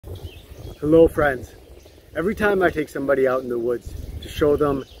Hello friends. Every time I take somebody out in the woods to show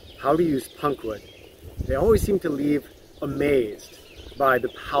them how to use punkwood, they always seem to leave amazed by the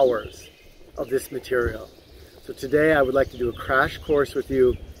powers of this material. So today I would like to do a crash course with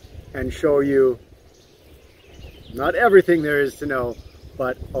you and show you not everything there is to know,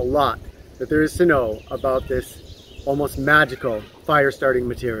 but a lot that there is to know about this almost magical fire starting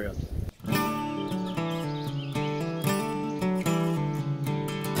material.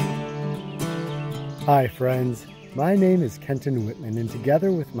 Hi friends, my name is Kenton Whitman, and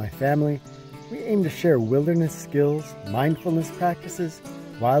together with my family, we aim to share wilderness skills, mindfulness practices,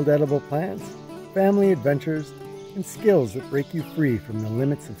 wild edible plants, family adventures, and skills that break you free from the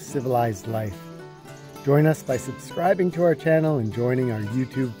limits of civilized life. Join us by subscribing to our channel and joining our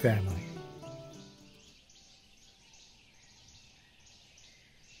YouTube family.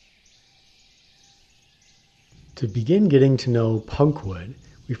 To begin getting to know punkwood,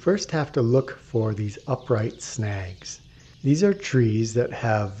 we first have to look for these upright snags. These are trees that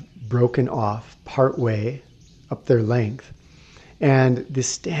have broken off partway up their length, and the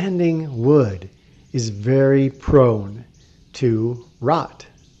standing wood is very prone to rot.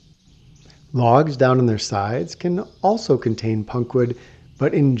 Logs down on their sides can also contain punkwood,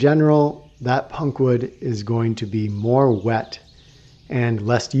 but in general, that punkwood is going to be more wet and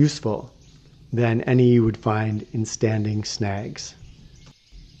less useful than any you would find in standing snags.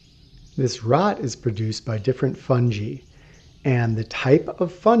 This rot is produced by different fungi, and the type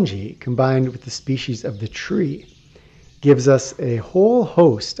of fungi combined with the species of the tree gives us a whole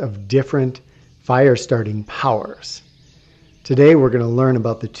host of different fire starting powers. Today we're going to learn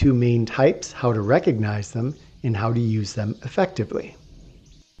about the two main types, how to recognize them, and how to use them effectively.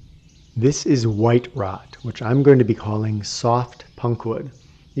 This is white rot, which I'm going to be calling soft punkwood.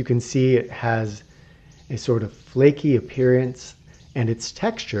 You can see it has a sort of flaky appearance, and its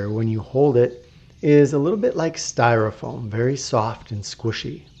texture when you hold it is a little bit like styrofoam, very soft and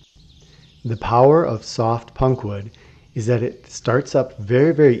squishy. The power of soft punkwood is that it starts up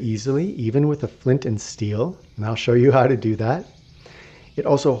very, very easily, even with a flint and steel, and I'll show you how to do that. It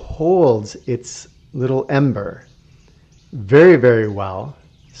also holds its little ember very, very well.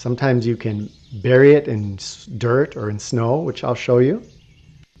 Sometimes you can bury it in dirt or in snow, which I'll show you.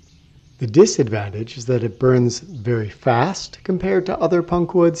 The disadvantage is that it burns very fast compared to other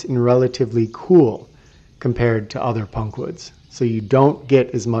punkwoods and relatively cool compared to other punkwoods. So you don't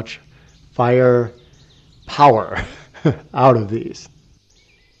get as much fire power out of these.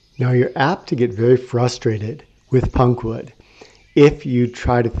 Now you're apt to get very frustrated with punkwood if you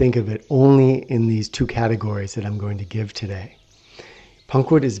try to think of it only in these two categories that I'm going to give today.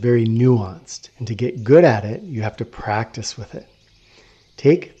 Punkwood is very nuanced, and to get good at it, you have to practice with it.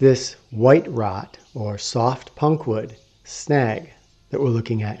 Take this white rot or soft punkwood snag that we're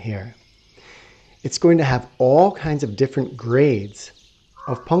looking at here. It's going to have all kinds of different grades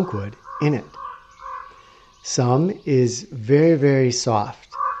of punkwood in it. Some is very, very soft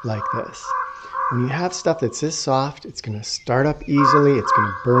like this. When you have stuff that's this soft, it's going to start up easily, it's going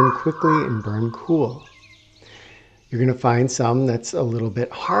to burn quickly and burn cool. You're going to find some that's a little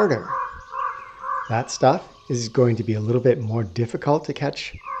bit harder. That stuff is going to be a little bit more difficult to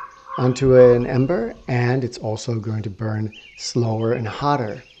catch onto an ember, and it's also going to burn slower and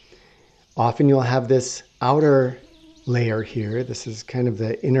hotter. Often you'll have this outer layer here. This is kind of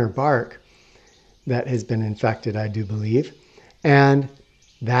the inner bark that has been infected, I do believe, and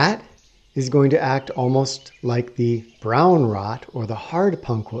that is going to act almost like the brown rot or the hard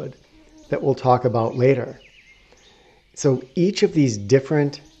punkwood that we'll talk about later. So each of these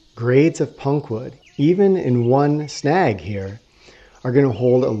different grades of punkwood, even in one snag here, are going to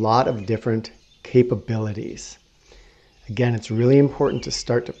hold a lot of different capabilities. Again, it's really important to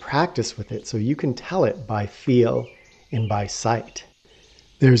start to practice with it so you can tell it by feel and by sight.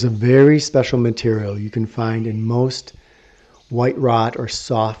 There's a very special material you can find in most white rot or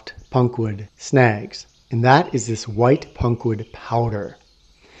soft punkwood snags, and that is this white punkwood powder.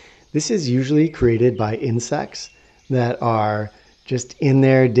 This is usually created by insects that are just in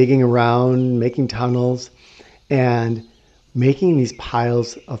there digging around, making tunnels, and making these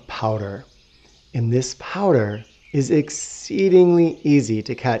piles of powder. And this powder is exceedingly easy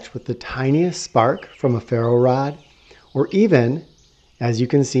to catch with the tiniest spark from a ferrorod, or even, as you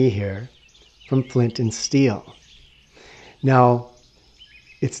can see here, from flint and steel. Now,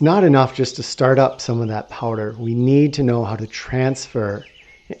 it's not enough just to start up some of that powder. We need to know how to transfer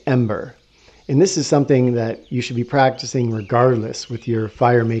ember. And this is something that you should be practicing regardless with your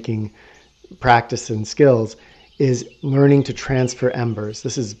fire making practice and skills, is learning to transfer embers.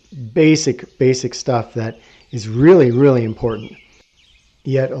 This is basic stuff that is really, really important.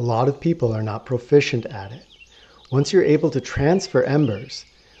 Yet a lot of people are not proficient at it. Once you're able to transfer embers,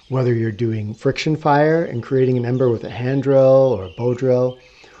 whether you're doing friction fire and creating an ember with a hand drill or a bow drill,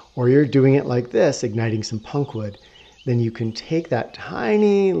 or you're doing it like this, igniting some punkwood, then you can take that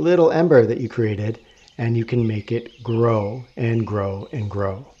tiny little ember that you created and you can make it grow and grow and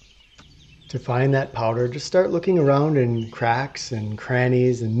grow. To find that powder, just start looking around in cracks and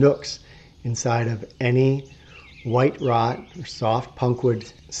crannies and nooks inside of any white rot or soft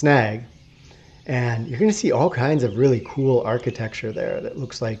punkwood snag. And you're going to see all kinds of really cool architecture there that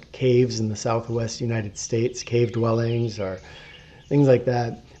looks like caves in the southwest United States, cave dwellings or things like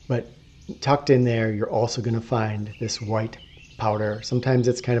that. But tucked in there, you're also going to find this white powder. Sometimes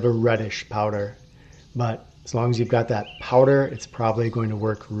it's kind of a reddish powder, but as long as you've got that powder, it's probably going to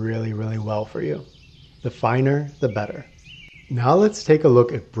work really, really well for you. The finer, the better. Now let's take a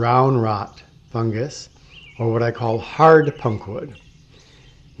look at brown rot fungus, or what I call hard punkwood.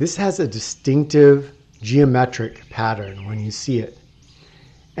 This has a distinctive geometric pattern when you see it.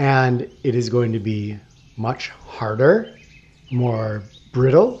 And it is going to be much harder, more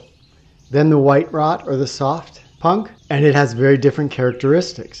brittle than the white rot or the soft punk. And it has very different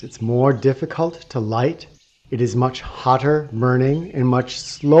characteristics. It's more difficult to light. It is much hotter burning and much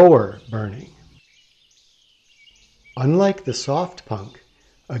slower burning. Unlike the soft punk,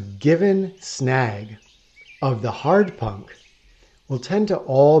 a given snag of the hard punk will tend to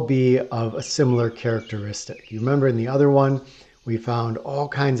all be of a similar characteristic. You remember in the other one, we found all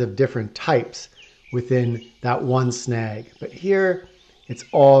kinds of different types within that one snag. But here, it's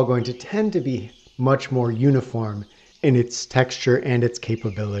all going to tend to be much more uniform in its texture and its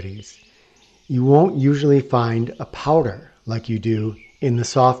capabilities. You won't usually find a powder like you do in the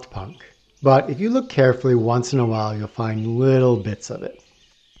soft punk. But if you look carefully once in a while, you'll find little bits of it.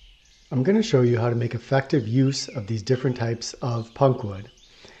 I'm going to show you how to make effective use of these different types of punkwood.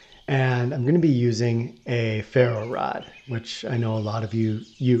 And I'm going to be using a ferrorod, which I know a lot of you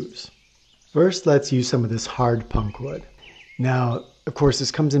use. First, let's use some of this hard punkwood. Now, of course,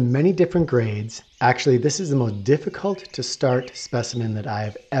 this comes in many different grades. Actually, this is the most difficult to start specimen that I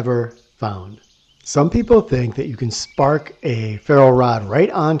have ever found. Some people think that you can spark a ferro rod right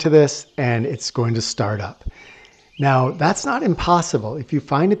onto this and it's going to start up. Now, that's not impossible. If you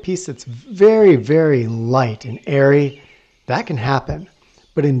find a piece that's very, very light and airy, that can happen.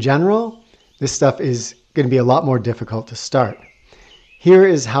 But in general, this stuff is going to be a lot more difficult to start. Here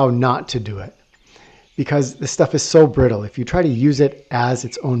is how not to do it. Because this stuff is so brittle, if you try to use it as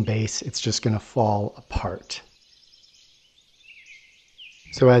its own base, it's just going to fall apart.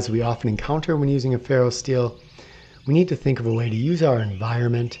 So as we often encounter when using a ferro steel, we need to think of a way to use our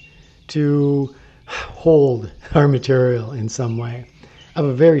environment to hold our material in some way. I have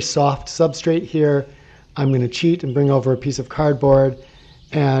a very soft substrate here. I'm going to cheat and bring over a piece of cardboard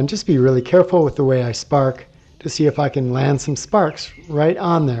and just be really careful with the way I spark to see if I can land some sparks right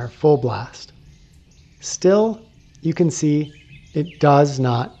on there, full blast. Still, you can see it does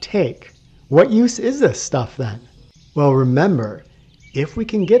not take. What use is this stuff then? Well, remember, if we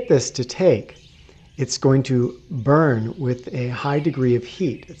can get this to take, it's going to burn with a high degree of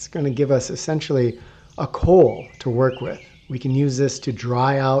heat. It's going to give us essentially a coal to work with. We can use this to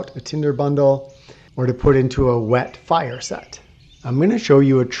dry out a tinder bundle or to put into a wet fire set. I'm going to show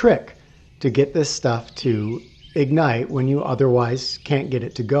you a trick to get this stuff to ignite when you otherwise can't get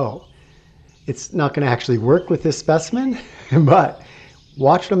it to go. It's not going to actually work with this specimen, but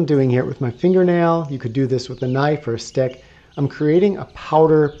watch what I'm doing here with my fingernail. You could do this with a knife or a stick. I'm creating a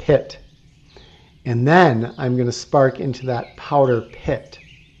powder pit. And then I'm going to spark into that powder pit.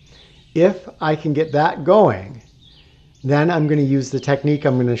 If I can get that going, then I'm going to use the technique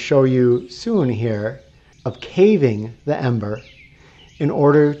I'm going to show you soon here of caving the ember in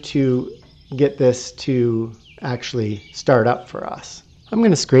order to get this to actually start up for us. I'm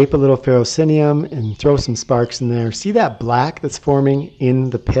going to scrape a little ferrocinium and throw some sparks in there. See that black that's forming in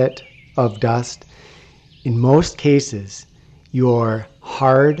the pit of dust? In most cases, your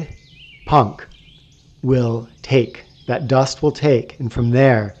hard punk will take. That dust will take, and from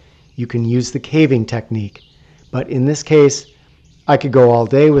there, you can use the caving technique. But in this case, I could go all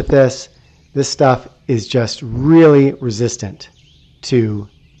day with this. This stuff is just really resistant to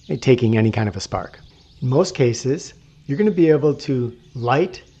taking any kind of a spark. In most cases, you're going to be able to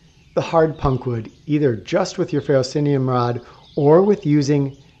light the hard punkwood either just with your ferrocinium rod or with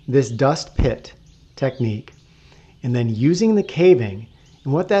using this dust pit technique, and then using the caving.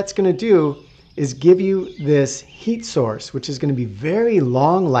 And what that's going to do is give you this heat source, which is going to be very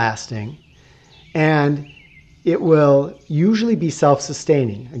long lasting, and it will usually be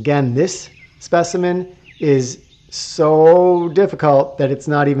self-sustaining. Again, this specimen is so difficult that it's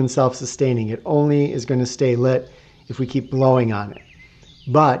not even self-sustaining. It only is going to stay lit if we keep blowing on it.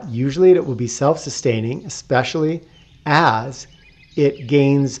 But usually it will be self-sustaining, especially as it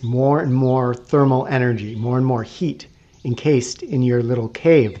gains more and more thermal energy, more and more heat encased in your little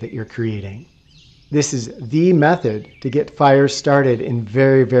cave that you're creating. This is the method to get fires started in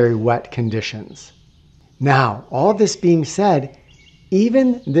very, very wet conditions. Now, all this being said,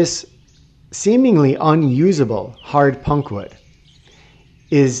 even this seemingly unusable hard punkwood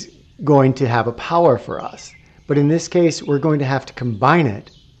is going to have a power for us. But in this case, we're going to have to combine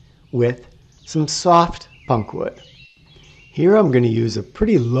it with some soft punkwood. Here I'm going to use a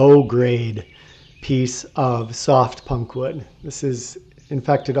pretty low grade piece of soft punkwood. This is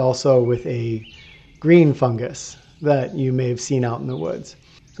infected also with a green fungus that you may have seen out in the woods.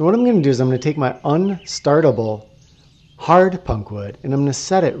 So what I'm going to do is I'm going to take my unstartable hard punkwood and I'm going to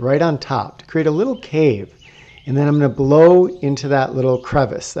set it right on top to create a little cave. And then I'm going to blow into that little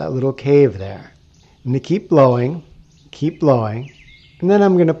crevice, that little cave there. I'm going to keep blowing, and then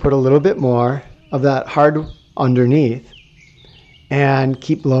I'm going to put a little bit more of that hard underneath and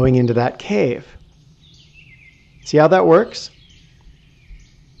keep blowing into that cave. See how that works?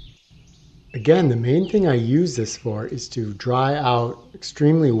 Again, the main thing I use this for is to dry out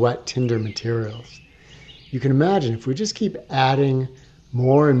extremely wet tinder materials. You can imagine if we just keep adding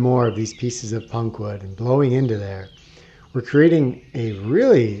more and more of these pieces of punkwood and blowing into there, we're creating a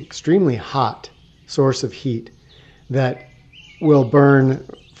really extremely hot source of heat that will burn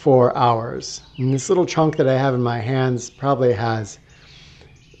for hours. And this little chunk that I have in my hands probably has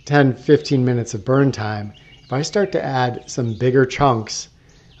 10-15 minutes of burn time. If I start to add some bigger chunks,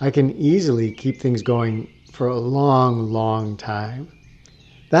 I can easily keep things going for a long, long time.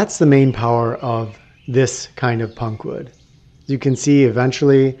 That's the main power of this kind of punkwood. As you can see,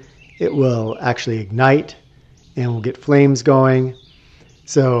 eventually it will actually ignite and will get flames going.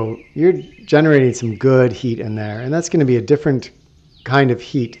 So you're generating some good heat in there, and that's going to be a different kind of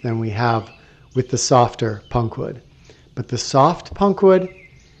heat than we have with the softer punkwood. But the soft punkwood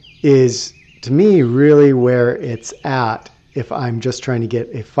is, to me, really where it's at if I'm just trying to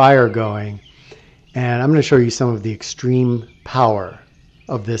get a fire going. And I'm going to show you some of the extreme power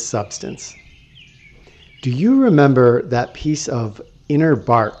of this substance. Do you remember that piece of inner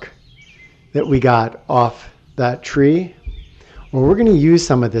bark that we got off that tree? Well, we're going to use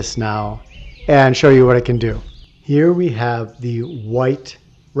some of this now and show you what it can do. Here we have the white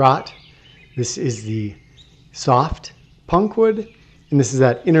rot. This is the soft punkwood, and this is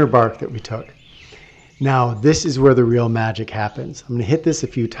that inner bark that we took. Now, this is where the real magic happens. I'm going to hit this a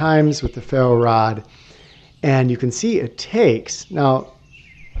few times with the ferro rod, and you can see it takes. Now,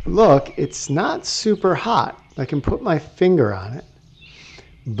 look, it's not super hot. I can put my finger on it,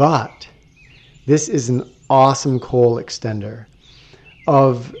 but this is an awesome coal extender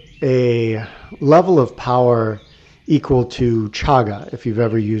of a level of power equal to chaga, if you've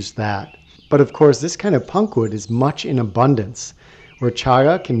ever used that. But of course, this kind of punkwood is much in abundance, where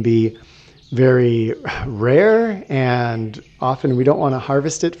chaga can be very rare and often we don't want to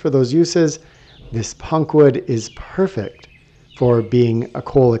harvest it for those uses. This punkwood is perfect for being a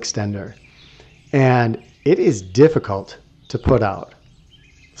coal extender, and it is difficult to put out.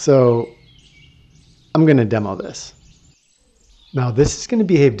 So I'm going to demo this. Now this is going to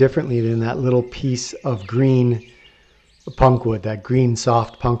behave differently than that little piece of green punkwood, that green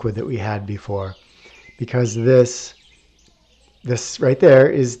soft punkwood that we had before, because this right there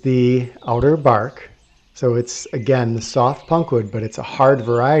is the outer bark. So it's, again, the soft punkwood, but it's a hard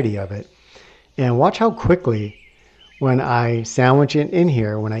variety of it. And watch how quickly, when I sandwich it in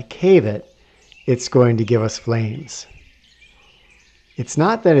here, when I cave it, it's going to give us flames. It's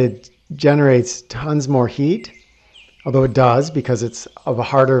not that it generates tons more heat, although it does because it's of a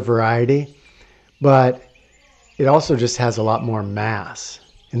harder variety, but it also just has a lot more mass.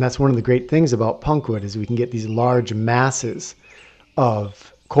 And that's one of the great things about punkwood, is we can get these large masses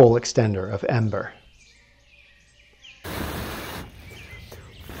of coal extender, of ember.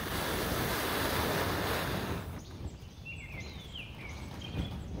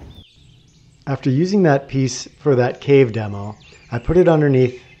 After using that piece for that cave demo, I put it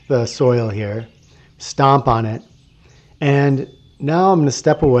underneath the soil here, stomp on it, and now I'm going to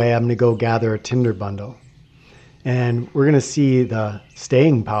step away. I'm going to go gather a tinder bundle. And we're going to see the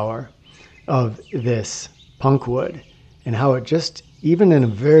staying power of this punkwood and how it just, even in a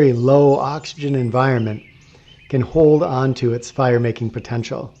very low oxygen environment, can hold on to its fire-making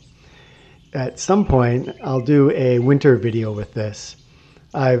potential. At some point, I'll do a winter video with this.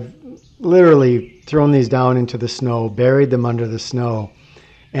 I've literally thrown these down into the snow, buried them under the snow,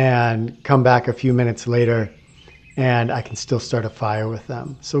 and come back a few minutes later and I can still start a fire with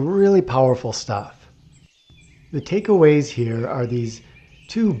them. So really powerful stuff. The takeaways here are these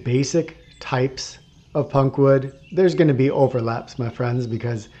two basic types of punkwood. There's going to be overlaps, my friends,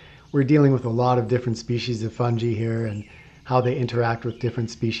 because we're dealing with a lot of different species of fungi here and how they interact with different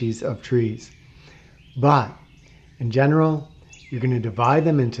species of trees. But in general, you're going to divide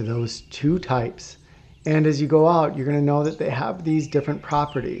them into those two types. And as you go out, you're going to know that they have these different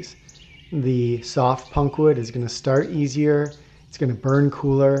properties. The soft punkwood is going to start easier. It's going to burn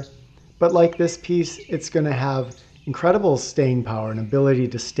cooler. But like this piece, it's going to have incredible staying power and ability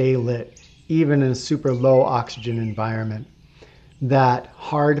to stay lit, even in a super low oxygen environment. That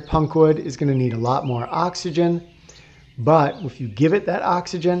hard punkwood is going to need a lot more oxygen, but if you give it that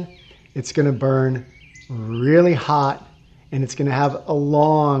oxygen, it's going to burn really hot and it's going to have a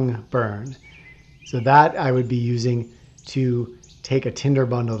long burn. So that I would be using to take a tinder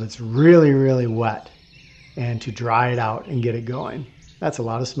bundle that's really, really wet and to dry it out and get it going. That's a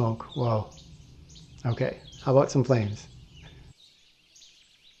lot of smoke. Whoa. Okay, how about some flames?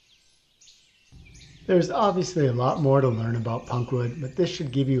 There's obviously a lot more to learn about punkwood, but this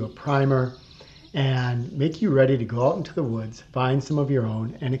should give you a primer and make you ready to go out into the woods, find some of your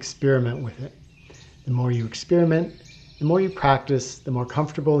own, and experiment with it. The more you experiment, the more you practice, the more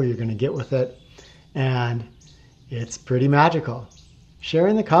comfortable you're going to get with it, and it's pretty magical. Share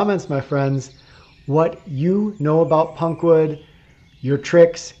in the comments, my friends, what you know about punkwood, your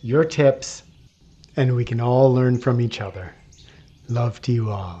tricks, your tips, and we can all learn from each other. Love to you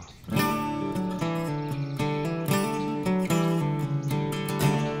all.